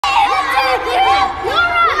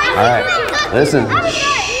All right, listen.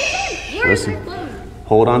 Listen.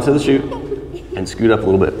 Hold on to the chute and scoot up a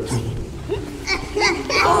little bit.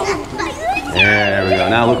 There we go.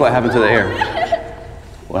 Now look what happened to the air.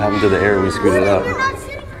 What happened to the air when we scooted it up?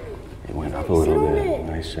 It went up a little bit.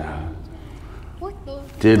 Nice job.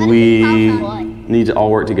 Did we need to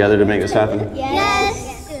all work together to make this happen?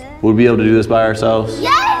 Yes. Would we be able to do this by ourselves?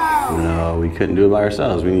 Yes. No, we couldn't do it by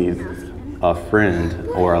ourselves. We need a friend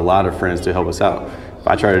or a lot of friends to help us out. If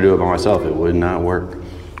I try to do it by myself, it would not work.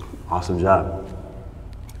 Awesome job.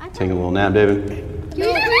 Taking a little nap, David? I thought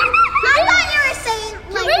you were saying,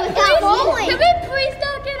 like, without rolling. Can we please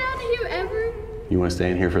not get out of here ever? You want to stay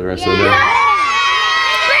in here for the rest of the day?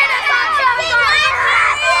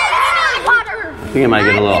 I think it might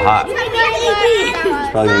get a little hot. It's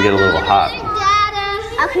probably going to get a little hot.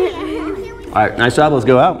 All right, nice job. Let's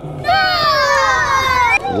go out.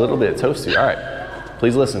 A little bit toasty. All right,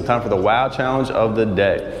 please listen. Time for the wow challenge of the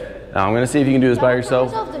day. Now, I'm going to see if you can do this by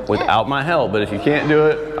yourself without my help, but if you can't do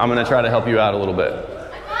it, I'm going to try to help you out a little bit.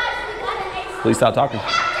 Please stop talking.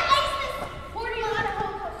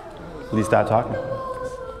 Please stop talking.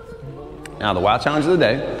 Now, the wow challenge of the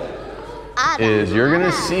day is you're going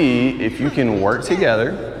to see if you can work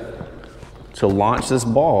together to launch this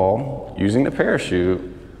ball using the parachute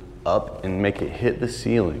up and make it hit the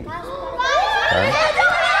ceiling. Okay?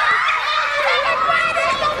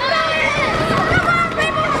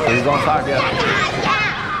 Please don't talk yet.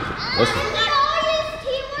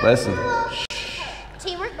 Listen.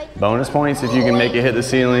 Bonus points if you can make it hit the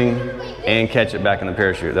ceiling and catch it back in the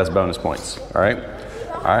parachute. That's bonus points. All right?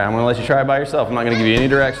 All right, I'm going to let you try it by yourself. I'm not going to give you any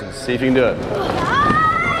directions. See if you can do it.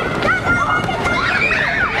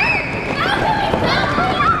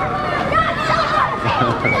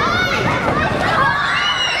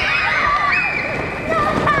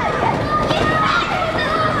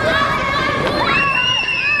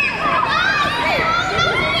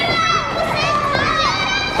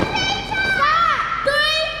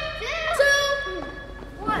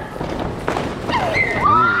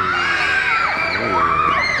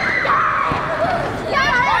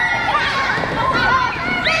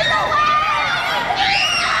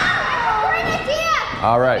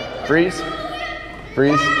 All right, freeze,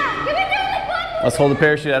 freeze. Let's hold the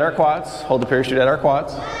parachute at our quads. Hold the parachute at our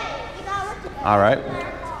quads. All right,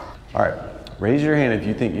 all right. Raise your hand if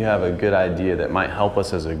you think you have a good idea that might help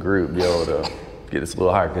us as a group be able to get this a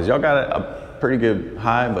little higher. Because y'all got a pretty good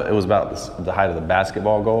high, but it was about the height of the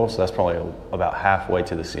basketball goal, so that's probably about halfway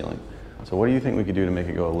to the ceiling. So what do you think we could do to make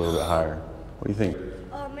it go a little bit higher? What do you think?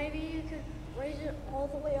 Maybe you could raise it all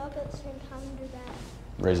the way up at the same time and do that.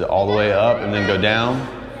 Raise it all the way up and then go down.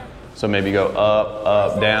 So maybe go up,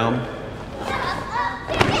 up, down. All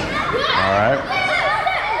right.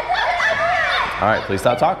 All right, please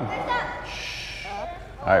stop talking. All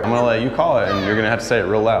right, I'm gonna let you call it and you're gonna have to say it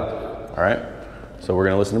real loud. All right? So we're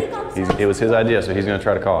gonna listen to him. It was his idea, so he's gonna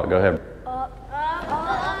try to call it. Go ahead. Up, down.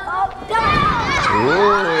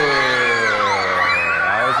 Ooh,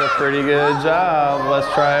 that was a pretty good job. Let's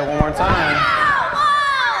try it one more time.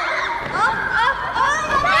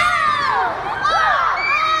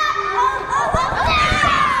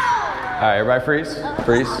 All right, everybody freeze,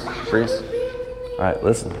 freeze, freeze. All right,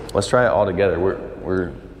 listen, let's try it all together.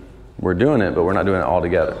 We're doing it, but we're not doing it all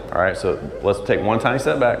together. All right, so let's take one tiny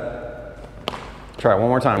step back. Try it one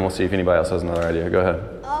more time. We'll see if anybody else has another idea. Go ahead.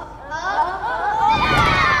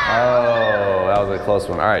 Oh, that was a close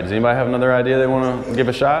one. All right, does anybody have another idea they want to give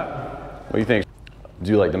a shot? What do you think?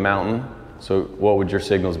 Do like the mountain. So what would your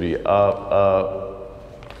signals be? Up,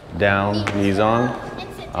 up, down, knees on.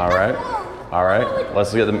 All right. All right,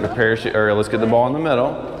 let's get the parachute, or let's get the ball in the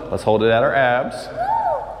middle. Let's hold it at our abs.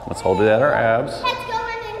 Let's hold it at our abs. Head's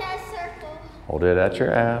going in a circle. Hold it at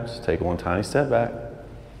your abs. Take one tiny step back.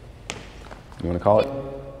 You want to call it?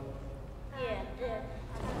 Yeah.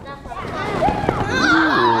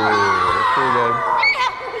 Ooh, that's pretty good.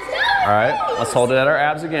 All right, let's hold it at our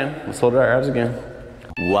abs again. Let's hold it at our abs again.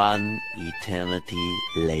 One eternity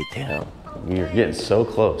later. You're getting so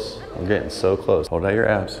close. We're getting so close. Hold out your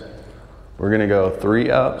abs. We're gonna go 3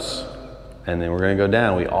 ups, and then we're gonna go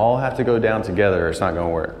down. We all have to go down together or it's not gonna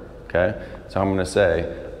work, okay? So I'm gonna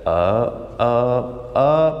say up, up,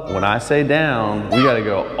 up. When I say down, we gotta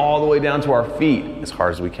go all the way down to our feet as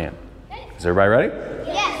hard as we can. Is everybody ready?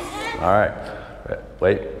 Yes. All right,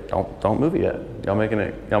 wait, don't move it yet. Y'all making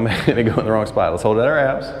it go in the wrong spot. Let's hold it at our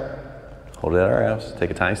abs. Hold it at our abs, take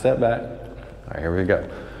a tiny step back. All right, here we go.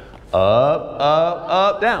 Up, up,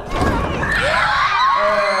 up, down.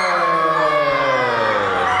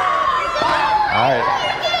 All right,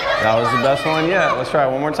 that was the best one yet. Let's try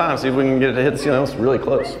it one more time, see if we can get it to hit the ceiling. That was really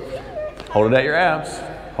close. Hold it at your abs.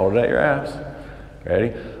 hold it at your abs.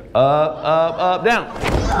 Ready? Up, up, up, down.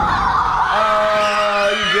 Oh,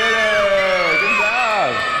 you did it. Good job.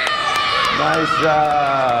 Nice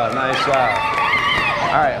job. Nice job.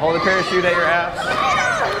 All right, hold the parachute at your abs.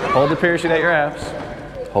 Hold the parachute at your abs.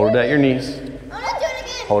 Hold it at your knees.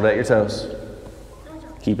 Hold it at your toes.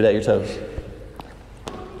 Keep it at your toes.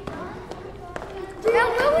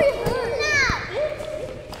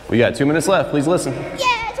 We got 2 minutes left. Please listen.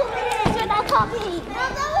 Yeah, 2 minutes without talking.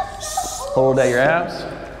 Hold it at your abs.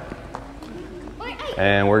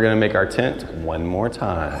 And we're going to make our tent one more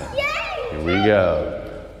time. Here we go.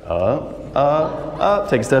 Up, up, up.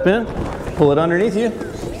 Take a step in. Pull it underneath you.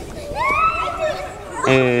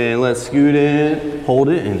 And let's scoot in. Hold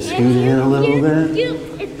it and scoot in a little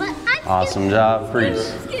bit. Awesome job.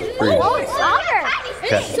 Freeze. Freeze. Oh, it's soccer.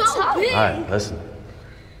 Okay. All right, listen.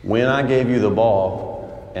 When I gave you the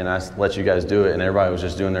ball and I let you guys do it and everybody was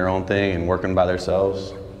just doing their own thing and working by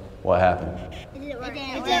themselves, what happened? It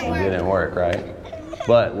didn't work, right?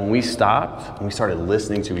 But when we stopped and we started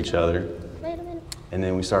listening to each other and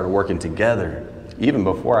then we started working together, even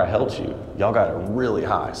before I helped you, y'all got it really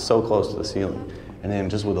high, so close to the ceiling. And then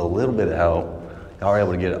just with a little bit of help, y'all were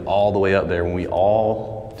able to get it all the way up there when we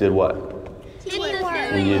all did what?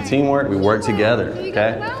 Teamwork. We did teamwork, we worked together,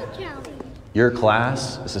 okay? Your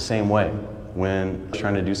class is the same way. When you're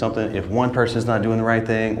trying to do something, if one person's not doing the right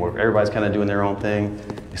thing or if everybody's kind of doing their own thing,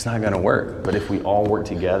 it's not gonna work. But if we all work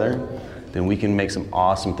together, then we can make some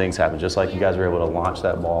awesome things happen, just like you guys were able to launch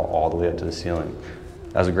that ball all the way up to the ceiling.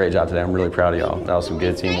 That was a great job today. I'm really proud of y'all. That was some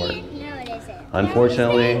good teamwork.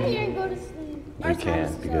 Unfortunately, we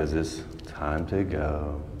can't because it's time to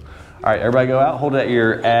go. All right, everybody go out. Hold it at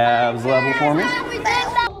your abs level for me.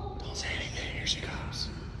 Don't say anything. Here she comes.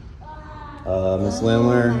 Miss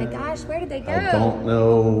Lindler. Oh my gosh, where did they go? I don't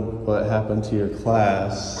know what happened to your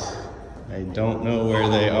class. I don't know where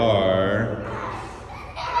they are.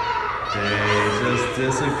 They just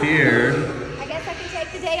disappeared. I guess I can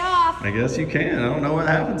take the day off. I guess you can. I don't know what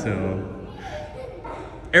happened to them.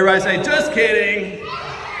 Everybody say, just kidding.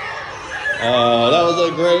 Oh, that was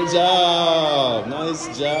a great job. Nice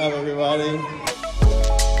job, everybody.